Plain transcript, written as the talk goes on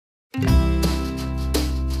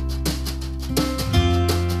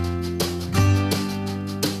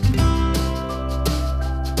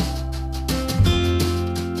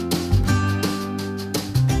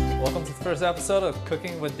first episode of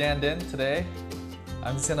Cooking with Dinh today.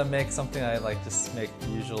 I'm just gonna make something I like just make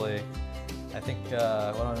usually. I think,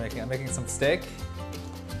 what am I making? I'm making some steak.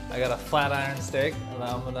 I got a flat iron steak and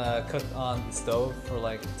I'm gonna cook on the stove for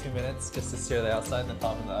like 2 minutes just to sear the outside and then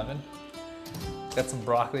pop in the oven. Got some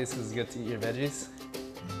broccoli because it's good to eat your veggies,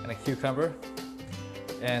 and a cucumber,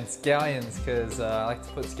 and scallions because I like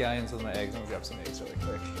to put scallions with my eggs. I'm gonna grab some eggs really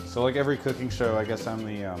quick. So like every cooking show, I guess I'm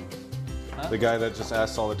the guy that just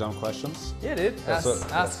asks all the dumb questions? Yeah, dude.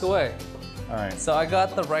 Ask away. All right. So I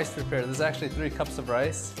got the rice prepared. There's actually 3 cups of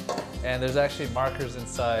rice, and there's actually markers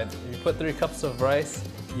inside. You put 3 cups of rice,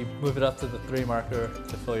 you move it up to the 3 marker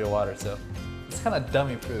to fill your water. So it's kind of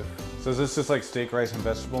dummy proof. So is this just like steak, rice, and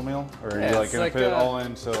vegetable meal? Or are Yeah, you like gonna put it all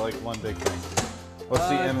into like one big thing? What's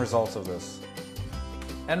the end result of this?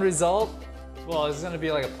 End result? Well, it's gonna be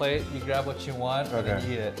like a plate. You grab what you want and then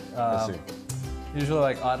you eat it. I see. Usually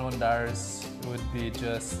like odd one dars would be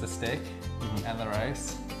just the steak and the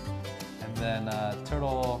rice. And then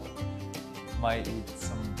Turtle might eat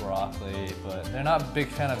some broccoli, but they're not a big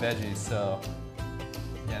fan of veggies, so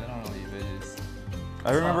yeah, they don't really eat veggies.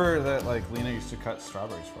 I remember that like Lena used to cut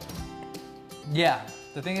strawberries for them. Yeah,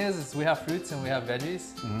 the thing is we have fruits and we have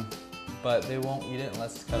veggies, but they won't eat it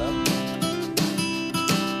unless it's cut up.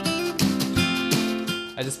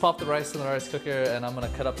 I just popped the rice in the rice cooker and I'm gonna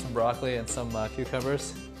cut up some broccoli and some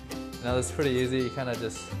cucumbers. Now this is pretty easy, you kind of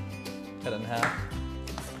just cut it in half.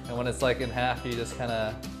 And when it's like in half, you just kind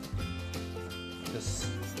of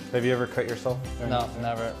Have you ever cut yourself? No,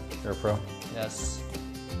 never. You're a pro? Yes.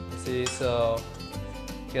 See, so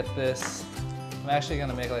get this. I'm actually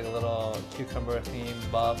gonna make like a little cucumber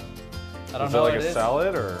themed bob. I don't know what it is. Is it like a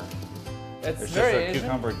salad or? It's just very a Asian.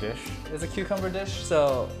 cucumber dish? It's a cucumber dish,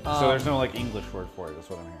 so... so there's no like English word for it, that's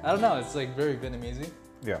what I'm hearing. I don't know, it's like very Vietnamese.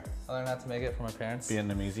 Yeah. I learned how to make it from my parents.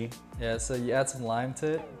 Vietnamese? Yeah, so you add some lime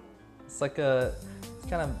to it. It's like a, it's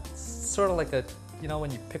kind of, sort of like a, you know when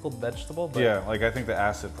you pickled vegetable? But Yeah, like I think the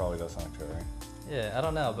acid probably does something to it, right? yeah, I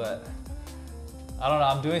don't know, but I don't know,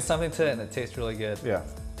 I'm doing something to it and it tastes really good. Yeah.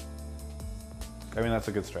 I mean, that's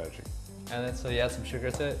a good strategy. And then so you add some sugar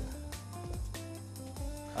to it.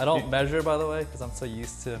 I don't measure, by the way, because I'm so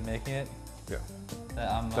used to making it. Yeah.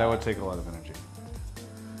 That would take a lot of energy.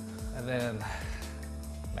 And then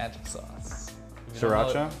magic sauce.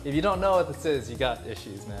 Sriracha? If you don't know what this is, you got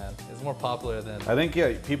issues, man. It's more popular than... I think,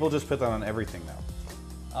 yeah, people just put that on everything now.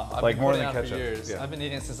 Oh, I've like been more putting than it on ketchup. for years. Yeah. I've been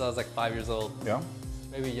eating it since I was like 5 years old. Yeah?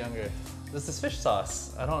 Maybe younger. This is fish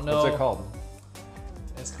sauce. I don't know. What's it called?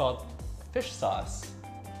 It's called fish sauce.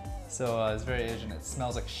 So it's very Asian. It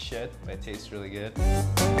smells like shit, but it tastes really good.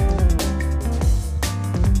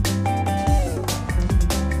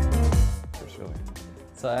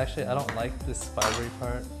 So actually, I don't like this fibery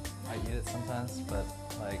part. I eat it sometimes, but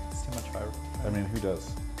like it's too much fiber. I mean, who does?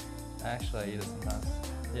 Actually, I eat it sometimes.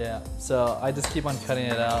 Yeah, so I just keep on cutting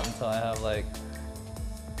it out until I have like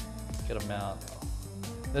a good amount.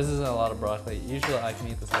 This isn't a lot of broccoli. Usually I can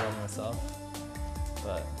eat this all myself,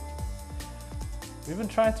 but we've been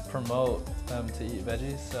trying to promote them to eat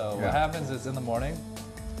veggies. So what happens is in the morning,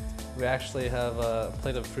 we actually have a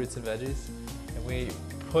plate of fruits and veggies, and we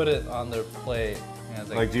put it on their plate. And it's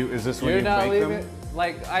like, is this when you make them?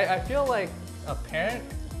 Like, I feel like a parent,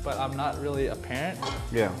 but I'm not really a parent.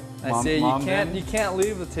 Yeah. I say you can't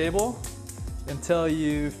leave the table until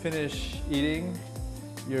you finish eating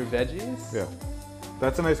your veggies. Yeah.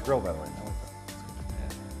 That's a nice grill, by the way. I like that.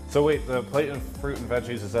 Yeah. So wait, the plate of fruit and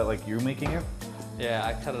veggies, is that like you making it? Yeah,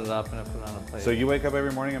 I cut it up and I put it on a plate. So you wake up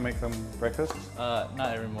every morning and make them breakfast? Not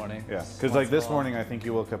every morning. Yeah, because like this morning, I think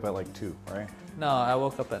you woke up at like 2, right? No, I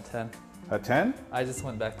woke up at 10. At 10? I just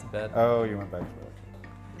went back to bed. Oh, you went back to bed.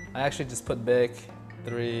 I actually just put bake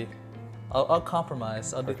 3. I'll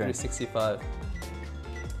compromise. I'll do 365.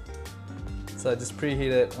 So I just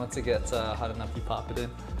preheat it. Once it gets hot enough, you pop it in.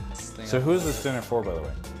 So who is this dinner for, by the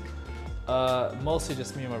way? Mostly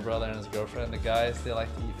just me and my brother and his girlfriend. The guys, they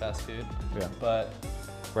like to eat fast food. Yeah. But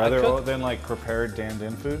rather than like prepared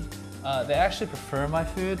Dinh food? They actually prefer my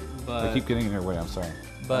food, but I keep getting in your way. I'm sorry.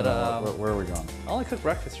 But where are we going? I only cook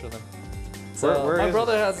breakfast for them. So my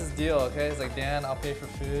brother has this deal, okay? He's like, Dan, I'll pay for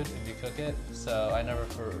food if you cook it. So I never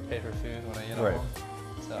pay for food when I eat at home.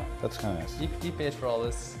 So that's kind of nice. He pays for all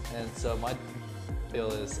this, and so my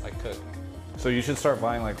deal is I cook. So you should start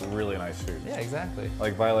buying like really nice food. Yeah, exactly.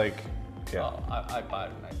 Like buy like, yeah. Oh, I buy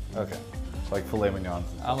it nice. Okay. Like filet mignons.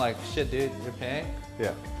 I'm like, shit, dude, you're paying?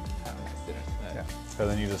 Yeah. Have a nice dinner tonight. Yeah. So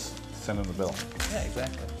then you just send them the bill. Yeah,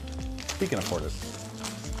 exactly. He can afford it.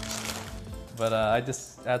 But I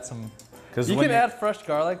just add some. You can add fresh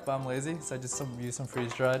garlic, but I'm lazy, so I just use some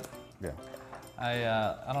freeze dried. Yeah.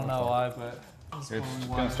 I don't know why, but It's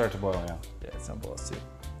gonna start to boil, yeah. Yeah, it's gonna boil too.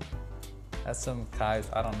 Has some Kai's.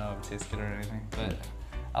 I don't know if it tastes good or anything, but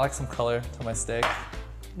I like some color to my steak.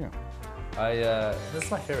 Yeah. This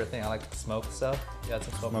is my favorite thing. I like smoked stuff. Yeah, it's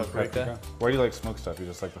some smoked paprika. Why do you like smoked stuff? You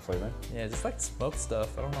just like the flavor? Yeah, just like smoked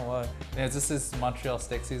stuff. I don't know why. Yeah, this is Montreal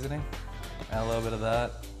steak seasoning. Add a little bit of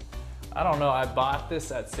that. I don't know. I bought this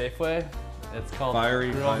at Safeway. It's called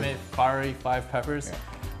Fiery Five Peppers. Yeah.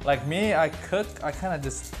 Like me, I kind of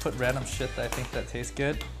just put random shit that I think that tastes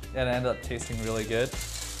good, and it ended up tasting really good.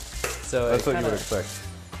 So that's what you would expect.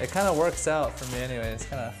 It kind of works out for me anyway. It's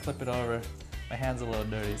kind of flip it over. My hand's a little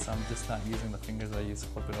dirty, so I'm just not using the fingers I use to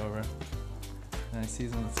flip it over. And I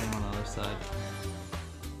season the same on the other side.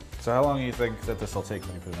 So how long do you think that this will take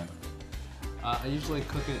when you put it in? I usually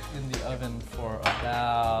cook it in the oven for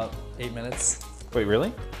about 8 minutes. Wait,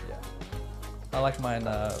 really? Yeah. I like mine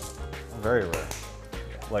very rare.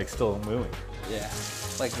 Like still moving. Yeah.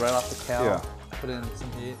 Like right off the cow. Yeah. Put in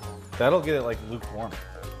some heat. That'll get it like lukewarm.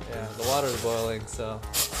 Yeah, the water is boiling, so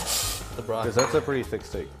the broth. Because that's a pretty thick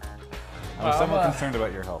steak. I'm somewhat concerned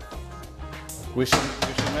about your health. We should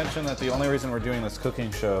mention that the only reason we're doing this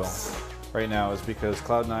cooking show right now is because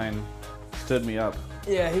Cloud9 stood me up.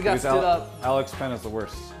 Yeah, he got stood up. Alex Penn is the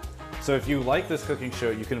worst. So if you like this cooking show,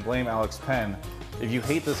 you can blame Alex Penn. If you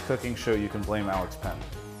hate this cooking show, you can blame Alex Penn.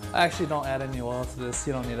 I actually don't add any oil to this.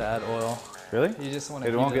 You don't need to add oil. Really? You just want to.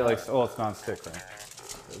 It won't get like, oh, it's non-stick, right?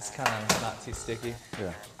 It's kind of not too sticky.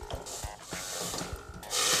 Yeah.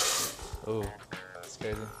 Ooh, it's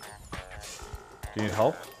crazy. Do you need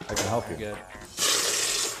help? I can help you. Good. I'm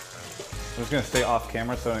just gonna stay off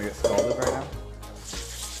camera so I don't get scalded right now.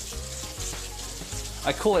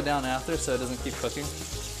 I cool it down after so it doesn't keep cooking.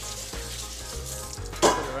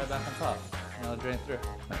 Put it right back on top and it'll drain through.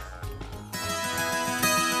 Nice.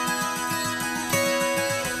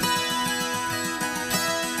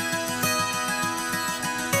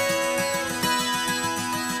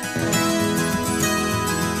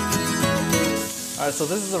 All right, so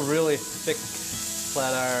this is a really thick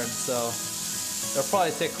flat iron, so it'll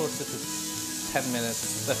probably take closer to 10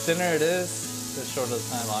 minutes. The thinner it is, the shorter the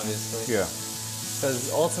time, obviously. Yeah.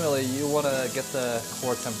 Because ultimately, you want to get the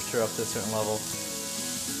core temperature up to a certain level.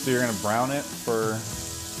 So you're gonna brown it for a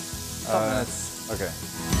couple minutes. Okay.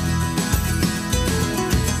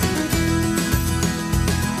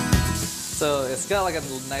 So it's got like a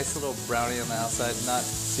nice little brownie on the outside, not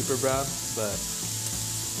super brown, but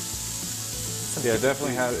yeah, it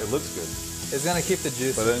definitely has. It looks good. It's gonna keep the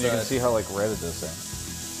juice. But then you can see how like red it is there.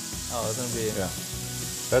 Oh, it's gonna be. Yeah.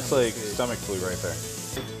 That's like stomach flu right there.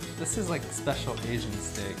 This is like special Asian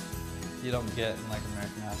steak. You don't get in like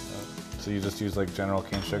American hot dog. So you just use like general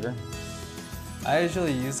cane sugar? I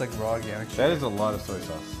usually use like raw organic sugar. That is a lot of soy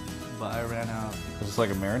sauce. But I ran out. Is this like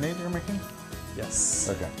a marinade you're making? Yes.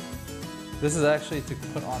 Okay. This is actually to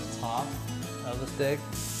put on top of the steak.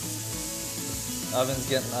 The oven's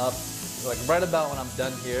getting up. Like right about when I'm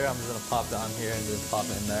done here, I'm just gonna pop it on here and then pop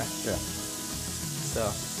it in there. Yeah.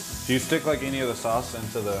 So. Do you stick like any of the sauce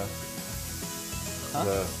into the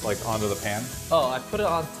like onto the pan? Oh, I put it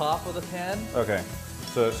on top of the pan. Okay.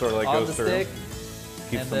 So it sort of like on goes the through. Steak,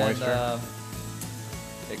 keeps the moisture.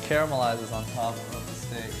 It caramelizes on top of the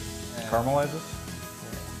steak. Caramelizes?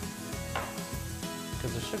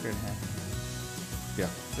 Because there's sugar in here. Yeah.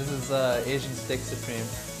 This is Asian Steak Supreme.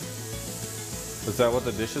 Is that what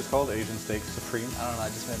the dish is called? Asian Steak Supreme? I don't know, I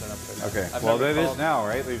just made that up right now. Okay, well that is now,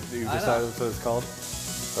 right? You decided that's what it's called?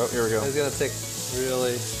 Oh, here we go. It's gonna take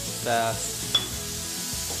really fast.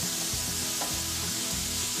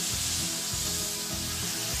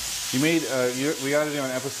 You made, we gotta do an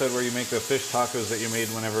episode where you make the fish tacos that you made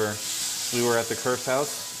whenever we were at the Kerf's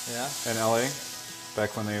house. Yeah? In LA,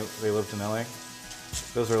 back when they lived in LA.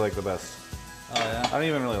 Those were like the best. Oh yeah? I don't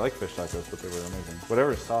even really like fish tacos, but they were amazing.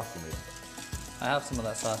 Whatever sauce you made. I have some of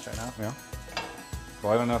that sauce right now. Yeah?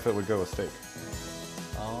 Well, I don't know if it would go with steak.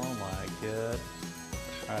 Oh my god.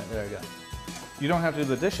 Alright, there we go. You don't have to do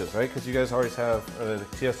the dishes, right? Because you guys always have,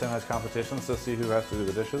 TSM has competitions to see who has to do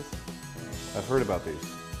the dishes. I've heard about these.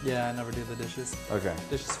 Yeah, I never do the dishes. Okay.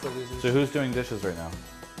 Dishes for losers. So who's doing dishes right now?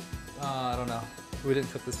 I don't know. We didn't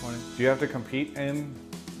cook this morning. Do you have to compete in?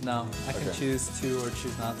 No, I can choose to or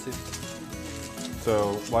choose not to.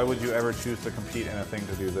 So why would you ever choose to compete in a thing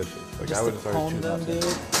to do dishes? Like just I would just always choose them, not to.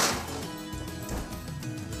 dude.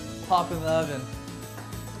 Pop in the oven.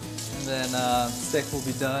 And then steak will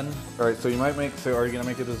be done. All right, so you might make, so are you gonna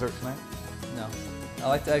make a dessert tonight? No. I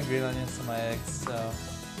like to add green onions to my eggs, so.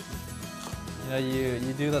 You know,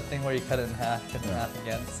 you do the thing where you cut it in half, cut it in half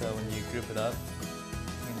again, so when you group it up,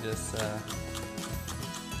 you can just...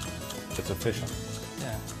 It's efficient.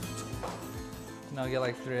 Yeah. You know, get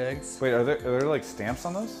like 3 eggs. Wait, are there like stamps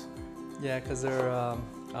on those? Yeah, because they're, I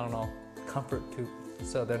don't know, comfort coop.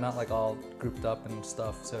 So they're not like all grouped up and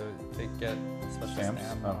stuff. So they get special Stamps?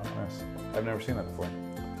 stamp. Oh, nice. I've never seen that before.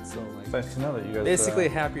 So like, It's nice to know that you guys basically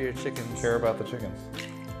happier chickens. care about the chickens.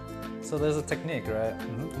 So there's a technique, right?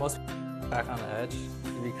 Most crack on the edge.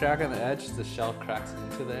 If you crack on the edge, the shell cracks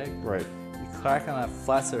into the egg. Right. You crack on a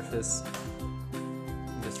flat surface,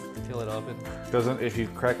 you just peel it open. If you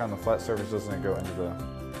crack on the flat surface, doesn't it go into the?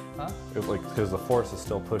 Huh? Because the force is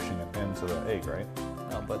still pushing it into the egg, right?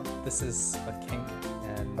 No, but this is a kink,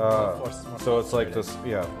 and the force is more. So it's like this,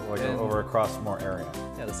 yeah, like And- over across more area.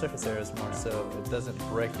 Yeah, the surface area is more, so it doesn't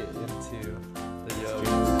break it into the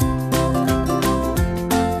yolk.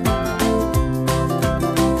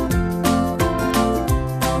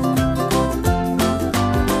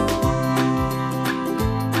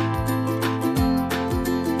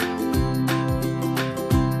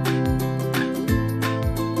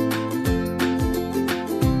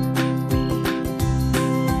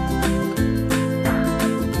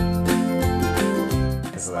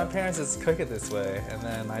 My parents just cook it this way, and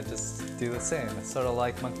then I just do the same. It's sort of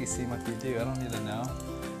like monkey see, monkey do. I don't need to know.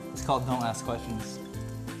 It's called don't ask questions.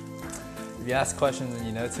 If you ask questions and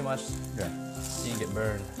you know too much, Yeah. you can get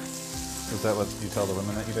burned. Is that what you tell the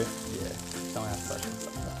women that you date? Yeah, don't ask questions.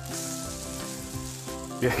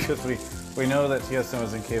 Yeah, because we know that TSM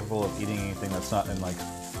is incapable of eating anything that's not in like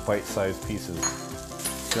bite-sized pieces.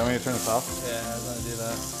 Do you want me to turn this off? Yeah, I was gonna do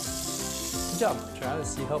that. Good job,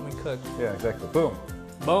 Travis. You helped me cook. Yeah, exactly. Boom.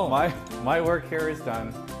 Boom. My work here is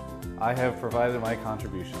done. I have provided my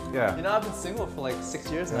contribution. Yeah. You know, I've been single for like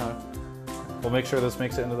 6 years now. We'll make sure this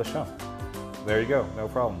makes it into the show. There you go. No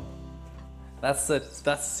problem. That's the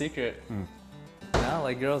secret. Now,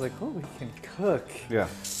 like girls, like, oh, we can cook. Yeah.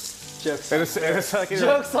 Jokes. It's like,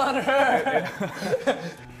 Jokes on her.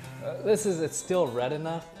 It's still red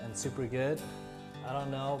enough and super good. I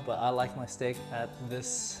don't know, but I like my steak at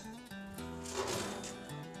this.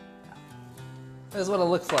 This is what it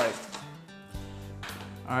looks like.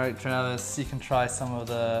 All right, Travis, you can try some of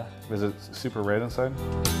the. Is it super red inside?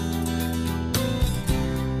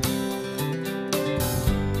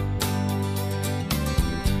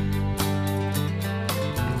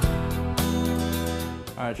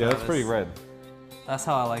 All right, Travis. Yeah, that's pretty red. That's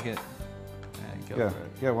how I like it. Yeah, go Yeah. for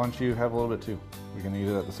it. Yeah. Why don't you have a little bit too? We can eat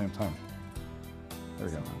it at the same time. There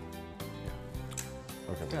we go.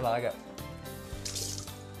 Yeah. Okay. Good, I like it.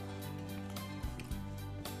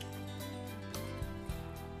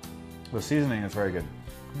 The seasoning is very good.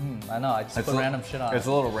 I know. I just put random shit on It's it.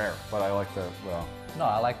 a little rare, but I like the. Well, No,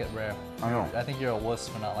 I like it rare. I know. I think you're a wuss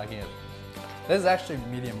for not liking it. This is actually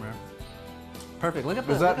medium rare. Perfect. Look at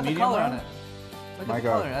the, Is that look at the medium color rare? on it. Look My at the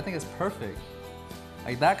God. color. I think it's perfect.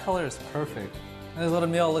 Like that color is perfect. This is what a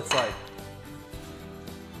meal looks like.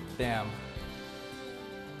 Damn.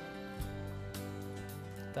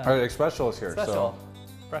 Done. our egg special is here. Special.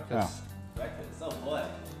 Breakfast. Breakfast. Oh boy.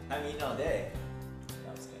 I'm eating all day. No,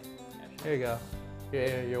 I'm just kidding. Here you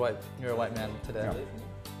go. You're white. You're a white man today.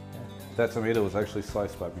 Yeah. That tomato was actually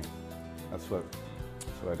sliced by me. That's what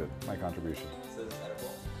I did. My contribution. So it's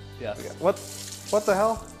edible. Yes. What the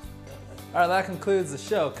hell? All right, that concludes the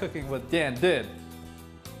show. Cooking with Dan Dinh.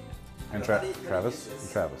 And How do you Travis. do this?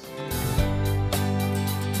 And Travis.